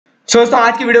दोस्तों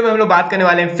आज की वीडियो में हम लोग बात करने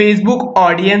वाले हैं फेसबुक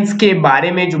ऑडियंस के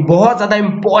बारे में, जो बहुत ज्यादा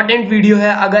इंपॉर्टेंट वीडियो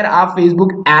है। अगर आप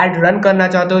फेसबुक एड रन करना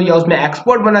चाहते हो या उसमें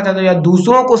एक्सपर्ट बनना चाहते हो या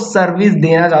दूसरों को सर्विस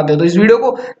देना चाहते हो तो इस वीडियो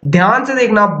को ध्यान से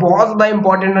देखना, बहुत ज्यादा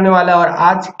इंपॉर्टेंट होने वाला है। और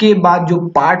आज के बाद जो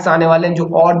पार्ट्स आने वाले हैं, जो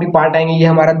और भी पार्ट आएंगे, ये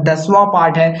हमारा 10वां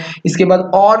पार्ट है। इसके बाद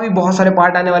और भी बहुत सारे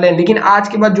पार्ट आने वाले हैं, लेकिन आज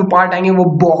के बाद जो पार्ट आएंगे वो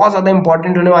बहुत ज्यादा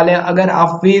इंपॉर्टेंट होने वाले हैं। अगर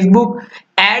आप फेसबुक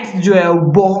एड्स जो है वो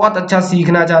बहुत अच्छा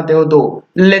सीखना चाहते हो तो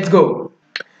let's go.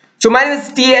 So my name is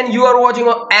T and you are watching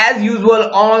as usual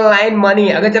online money।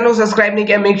 अगर चैनल को सब्सक्राइब नहीं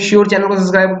किया, मेक श्योर चैनल को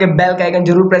सब्सक्राइब करके बेल का आइकन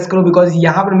जरूर प्रेस करो, बिकॉज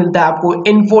यहाँ पर मिलता है आपको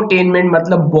इंफोटेनमेंट,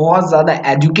 मतलब बहुत ज्यादा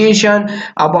education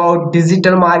about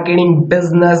digital marketing,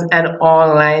 business and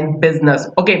online business.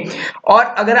 Okay, और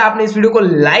अगर आपने इस वीडियो को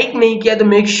लाइक नहीं किया तो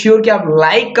मेक श्योर कि आप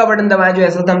लाइक का बटन दबाएं, जो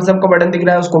ऐसा थम्स अप का बटन दिख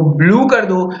रहा है उसको ब्लू कर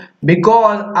दो,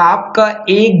 बिकॉज आपका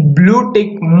एक ब्लू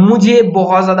टिक मुझे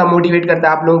बहुत ज्यादा मोटिवेट करता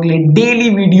है आप लोगों के लिए डेली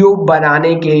वीडियो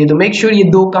बनाने के लिए। तो मेक श्योर ये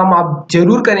दो काम आप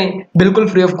जरूर करें, बिल्कुल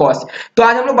फ्री ऑफ कॉस्ट। तो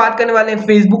आज हम लोग बात करने वाले हैं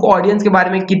फेसबुक ऑडियंस के बारे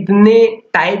में, कितने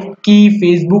टाइप की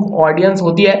फेसबुक ऑडियंस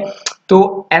होती है।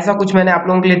 तो ऐसा कुछ मैंने आप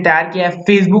लोगों के लिए तैयार किया है,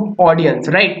 फेसबुक ऑडियंस,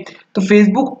 राइट। तो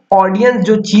फेसबुक ऑडियंस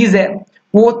जो चीज है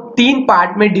वो 3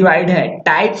 पार्ट में डिवाइड है,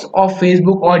 टाइप्स ऑफ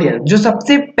फेसबुक ऑडियंस। जो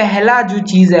सबसे पहला जो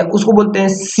चीज है उसको बोलते हैं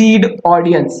सीड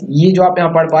ऑडियंस। ये जो आप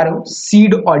यहां पढ़ पा रहे हो,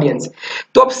 सीड ऑडियंस।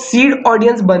 तो अब सीड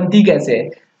ऑडियंस बनती कैसे है?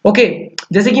 ओके,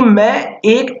 जैसे कि मैं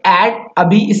एक एड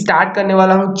अभी स्टार्ट करने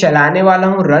वाला हूं, चलाने वाला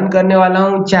हूं, रन करने वाला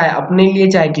हूं, चाहे अपने लिए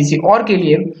चाहे किसी और के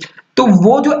लिए। तो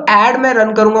वो जो एड मैं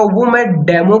रन करूंगा वो मैं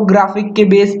डेमोग्राफिक के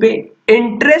बेस पे,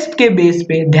 इंटरेस्ट के बेस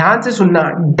पे, ध्यान से सुनना,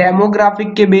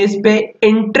 डेमोग्राफिक के बेस पे,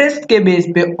 इंटरेस्ट के बेस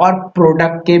पे और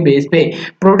प्रोडक्ट के बेस पे।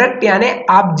 प्रोडक्ट यानी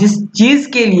आप जिस चीज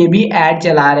के लिए भी एड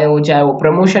चला रहे हो, चाहे वो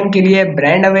प्रमोशन के लिए,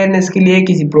 ब्रांड अवेयरनेस के लिए,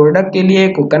 किसी प्रोडक्ट के लिए,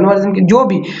 कोई कन्वर्जन के, जो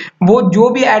भी वो जो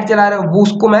भी एड चला रहे हो वो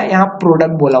उसको मैं यहाँ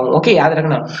प्रोडक्ट बोला हूँ। ओके, याद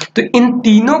रखना। तो इन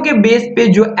तीनों के बेस पे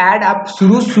जो एड आप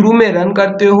शुरू में रन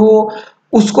करते हो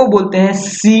उसको बोलते हैं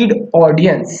सीड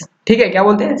ऑडियंस। ठीक है, क्या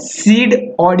बोलते हैं? Seed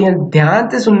audience. ध्यान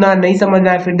से सुनना, नहीं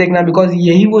समझना है फिर देखना, बिकॉज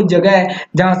यही वो जगह है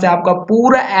जहां से आपका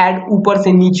पूरा एड ऊपर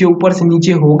से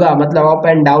नीचे होगा, मतलब अप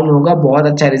एंड डाउन होगा। बहुत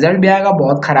अच्छा रिजल्ट भी आएगा,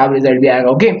 बहुत खराब रिजल्ट भी आएगा।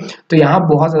 ओके, तो यहाँ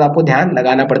बहुत ज्यादा आपको ध्यान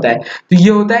लगाना पड़ता है। तो ये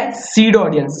होता है सीड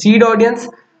ऑडियंस। सीड ऑडियंस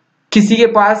किसी के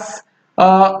पास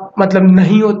मतलब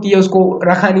नहीं होती है, उसको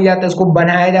रखा नहीं जाता है, उसको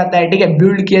बनाया जाता है, ठीक है,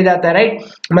 बिल्ड किया जाता है, राइट।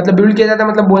 मतलब बिल्ड किया जाता है,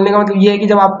 मतलब बोलने का मतलब ये है कि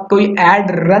जब आप कोई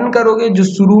एड रन करोगे, जो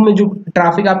शुरू में जो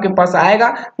ट्रैफिक आपके पास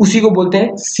आएगा उसी को बोलते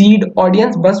हैं सीड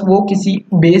ऑडियंस। बस वो किसी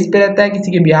बेस पे रहता है,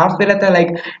 किसी के बिहाफ पे रहता है,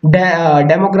 like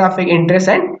demographic, interest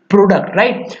and product,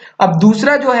 right. अब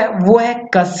दूसरा जो है वो है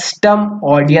कस्टम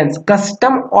ऑडियंस।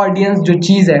 कस्टम ऑडियंस जो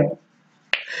चीज है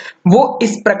वो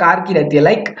इस प्रकार की रहती है,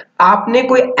 लाइक आपने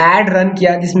कोई एड रन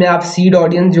किया जिसमें आप सीड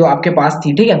ऑडियंस जो आपके पास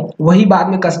थी, ठीक है, वही बाद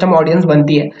में कस्टम ऑडियंस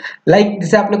बनती है। लाइक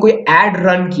जैसे आपने कोई एड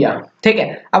रन किया, ठीक है,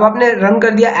 अब आपने रन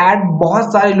कर दिया एड,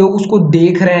 बहुत सारे लोग उसको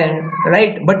देख रहे हैं,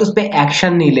 राइट, बट उस पर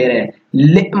एक्शन नहीं ले रहे हैं।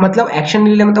 मतलब एक्शन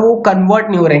नहीं ले मतलब वो कन्वर्ट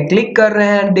नहीं हो रहे हैं, क्लिक कर रहे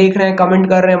हैं, देख रहे हैं, कमेंट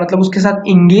कर रहे हैं, मतलब उसके साथ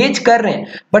इंगेज कर रहे हैं,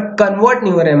 बट कन्वर्ट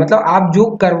नहीं हो रहे हैं। मतलब आप जो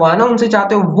करवाना उनसे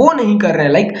चाहते हो वो नहीं कर रहे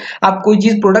हैं। लाइक आप कोई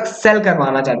चीज प्रोडक्ट सेल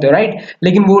करवाना चाहते हो, राइट,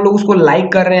 लेकिन वो लोग उसको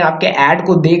लाइक कर रहे हैं, आपके एड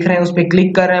को देख रहे हैं, उस पर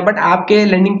क्लिक कर रहे हैं, बट आपके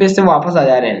लैंडिंग पेज से वापस आ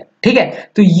जा रहे हैं। ठीक है,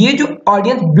 तो ये जो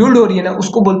ऑडियंस बिल्ड हो रही है ना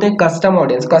उसको बोलते हैं custom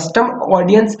audience. Custom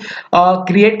audience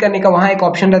create करने का वहां एक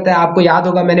ऑप्शन रहता है, आपको याद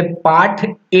होगा मैंने पार्ट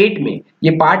 8 में,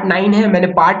 ये पार्ट 9 है, मैंने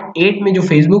पार्ट 8 में जो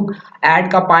फेसबुक एड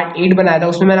का पार्ट 8 बनाया था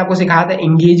उसमें मैंने आपको सिखाया था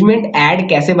एंगेजमेंट एड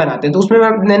कैसे बनाते हैं। तो उसमें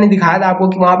मैंने दिखाया था आपको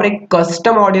कि वहां पर एक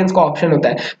कस्टम ऑडियंस का ऑप्शन होता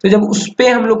है। तो जब उस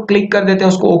पर हम लोग क्लिक कर देते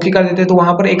हैं, उसको ओके कर देते हैं, तो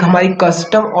वहां पर एक हमारी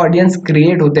कस्टम ऑडियंस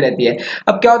क्रिएट होती रहती है।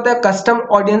 अब क्या होता है, कस्टम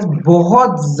ऑडियंस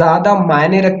बहुत ज्यादा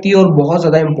मायने रखती है और बहुत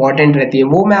ज्यादा इंपॉर्टेंट रहती है,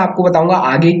 वो मैं आपको बताऊंगा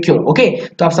आगे क्यों। ओके,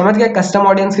 तो आप समझ गए कस्टम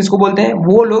ऑडियंस किसको बोलते हैं?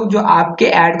 वो लोग जो आपके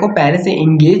एड को पहले से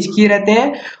एंगेज किए रहते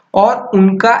हैं और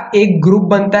उनका एक ग्रुप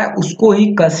बनता है, उसको ही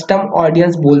कस्टम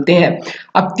ऑडियंस बोलते हैं।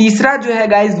 अब तीसरा जो है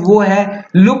गाइज वो है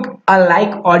look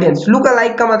alike audience. Look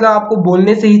alike का मतलब आपको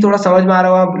बोलने से ही थोड़ा समझ में आ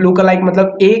रहा होगा। लुक अलाइक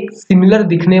मतलब एक सिमिलर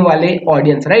दिखने वाले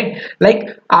ऑडियंस, राइट। लाइक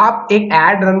आप एक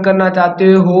एड रन करना चाहते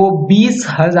हो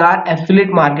 20,000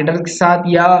 एफिलिएट मार्केटर के साथ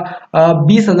या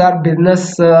 20,000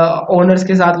 बिजनेस ओनर्स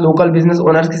के साथ, लोकल बिजनेस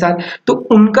ओनर्स के साथ, तो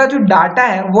उनका जो डाटा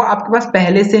है वो आपके पास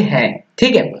पहले से है,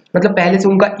 ठीक है, मतलब पहले से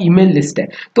उनका ईमेल लिस्ट है।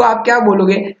 तो आप क्या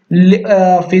बोलोगे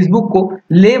फेसबुक को,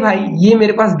 ले भाई ये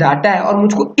मेरे पास डाटा है और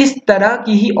मुझको इस तरह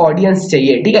की ही ऑडियंस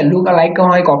चाहिए, ठीक है। लुक अलाइक का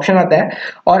वहां एक ऑप्शन आता है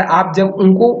और आप जब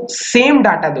उनको सेम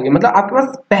डाटा दोगे, मतलब आपके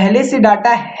पास पहले से डाटा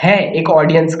है एक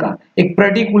ऑडियंस का, एक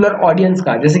पर्टिकुलर ऑडियंस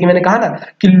का, जैसे कि मैंने कहा ना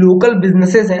कि लोकल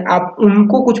बिजनेसेस हैं, आप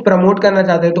उनको कुछ प्रमोट करना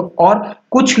चाहते हो, तो और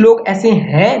कुछ लोग ऐसे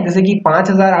हैं जैसे कि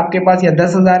 5,000 आपके पास या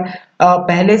 10,000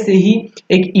 पहले से ही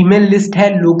एक ईमेल लिस्ट है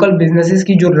लोकल बिजनेसेस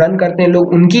की जो रन करते हैं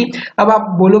लोग उनकी। अब आप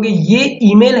बोलोगे ये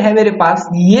ईमेल है मेरे पास,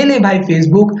 ये ले भाई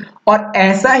फेसबुक और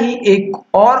ऐसा ही एक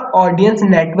और ऑडियंस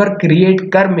नेटवर्क क्रिएट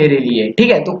कर मेरे लिए,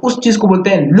 ठीक है। तो उस चीज को बोलते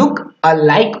हैं लुक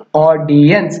अलाइक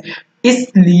ऑडियंस।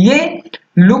 इसलिए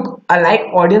लुक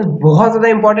अलाइक ऑडियंस बहुत ज्यादा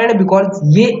इंपॉर्टेंट है,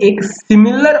 बिकॉज ये एक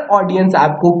सिमिलर ऑडियंस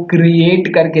आपको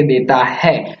क्रिएट करके देता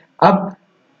है। अब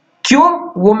क्यों,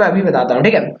 वो मैं अभी बताता हूं,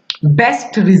 ठीक है।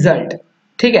 बेस्ट रिजल्ट,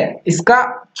 ठीक है, इसका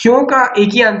क्यों का एक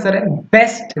ही आंसर है,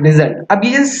 बेस्ट रिजल्ट। अब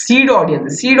ये सीड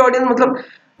ऑडियंस, सीड ऑडियंस मतलब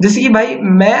जैसे कि भाई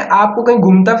मैं आपको कहीं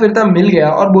घूमता फिरता मिल गया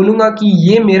और बोलूंगा कि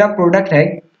ये मेरा प्रोडक्ट है,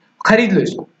 खरीद लो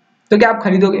इसको, तो क्या आप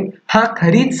खरीदोगे? हाँ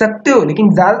खरीद सकते हो,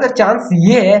 लेकिन ज्यादातर चांस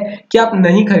ये है कि आप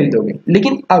नहीं खरीदोगे।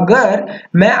 लेकिन अगर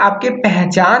मैं आपके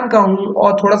पहचान का हूं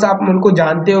और थोड़ा सा आप उनको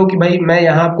जानते हो कि भाई मैं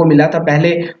यहाँ आपको मिला था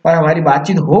पहले और हमारी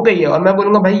बातचीत हो गई है, और मैं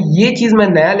बोलूंगा भाई ये चीज मैं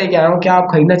नया लेके आया हूँ, क्या आप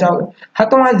खरीदना चाहोगे? हाँ,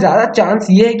 तो वहां ज्यादा चांस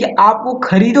ये है कि आप वो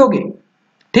खरीदोगे,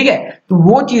 ठीक है। तो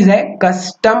वो चीज है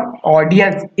कस्टम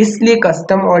ऑडियंस, इसलिए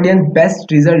कस्टम ऑडियंस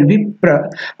बेस्ट रिजल्ट भी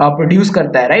प्रोड्यूस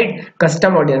करता है, राइट।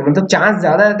 कस्टम ऑडियंस मतलब चांस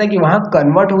ज्यादा रहता है कि वहां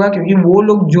कन्वर्ट होगा, क्योंकि वो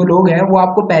लोग जो लोग हैं वो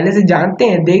आपको पहले से जानते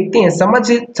हैं, देखते हैं,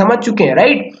 समझ चुके हैं,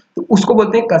 राइट। तो उसको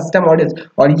बोलते हैं कस्टम ऑडियंस,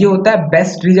 और ये होता है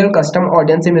बेस्ट रिजल्ट कस्टम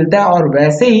ऑडियंस से मिलता है। और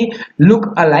वैसे ही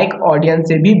लुक अलाइक ऑडियंस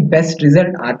से भी बेस्ट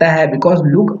रिजल्ट आता है, बिकॉज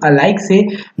लुक अलाइक से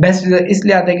बेस्ट रिजल्ट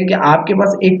इसलिए आता है क्योंकि आपके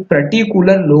पास एक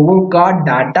पर्टिकुलर लोगों का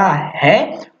डाटा है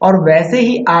और वैसे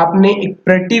ही आपने एक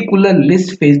पर्टिकुलर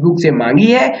लिस्ट फेसबुक से मांगी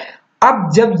है। अब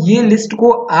जब ये लिस्ट को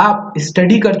आप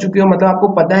स्टडी कर चुके हो, मतलब आपको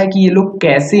पता है कि ये लोग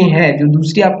कैसे हैं, जो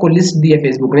दूसरी आपको लिस्ट दी है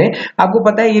फेसबुक ने, आपको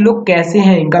पता है ये लोग कैसे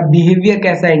हैं, इनका बिहेवियर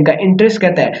कैसा है, इनका इंटरेस्ट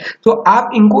कैसा है, तो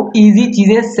आप इनको इजी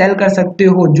चीजें सेल कर सकते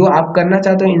हो, जो आप करना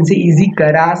चाहते हो इनसे इजी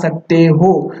करा सकते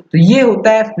हो। तो ये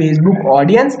होता है फेसबुक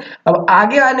ऑडियंस। अब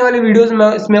आगे आने वाले वीडियोस में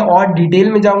इसमें और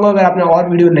डिटेल में जाऊंगा। अगर आपने और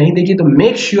वीडियो नहीं देखी तो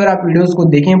मेक श्योर आप वीडियोस को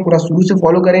देखें, पूरा शुरू से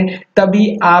फॉलो करें,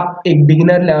 तभी आप एक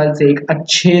बिगिनर लेवल से एक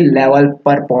अच्छे लेवल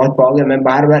पर पहुंच पाओगे। मैं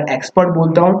बार बार एक्सपर्ट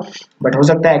बोलता हूं, बट हो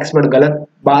सकता है एक्सपर्ट गलत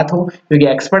बात हो, क्योंकि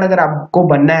एक्सपर्ट अगर आपको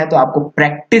बनना है तो आपको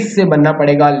प्रैक्टिस से बनना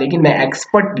पड़ेगा, लेकिन मैं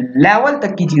एक्सपर्ट लेवल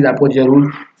तक की चीज आपको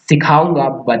जरूर सिखाऊंगा,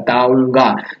 बताऊंगा।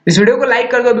 इस वीडियो को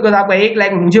लाइक कर दो, बिकॉज आपका एक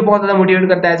लाइक मुझे बहुत ज्यादा मोटिवेट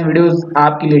करता है इस वीडियोस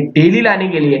आपके लिए डेली लाने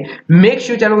के लिए। मेक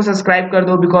श्योर चैनल को सब्सक्राइब कर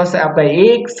दो, बिकॉज आपका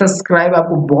एक सब्सक्राइब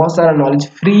आपको बहुत सारा नॉलेज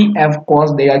फ्री ऑफ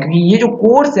कॉस्ट देगा, क्योंकि ये जो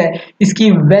कोर्स है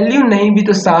इसकी वैल्यू नहीं भी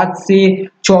तो 7 से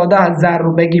 14,000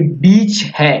 रुपए के बीच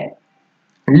है,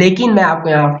 लेकिन मैं आपको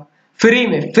यहाँ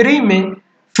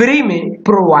फ्री में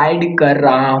प्रोवाइड कर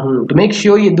रहा हूं। तो मेक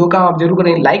श्योर ये दो काम आप जरूर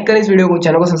करें, लाइक करें इस वीडियो को,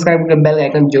 चैनल को सब्सक्राइब करके बेल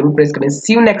आइकन जरूर प्रेस करें।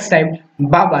 सी you next time,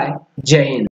 bye bye, जय हिंद।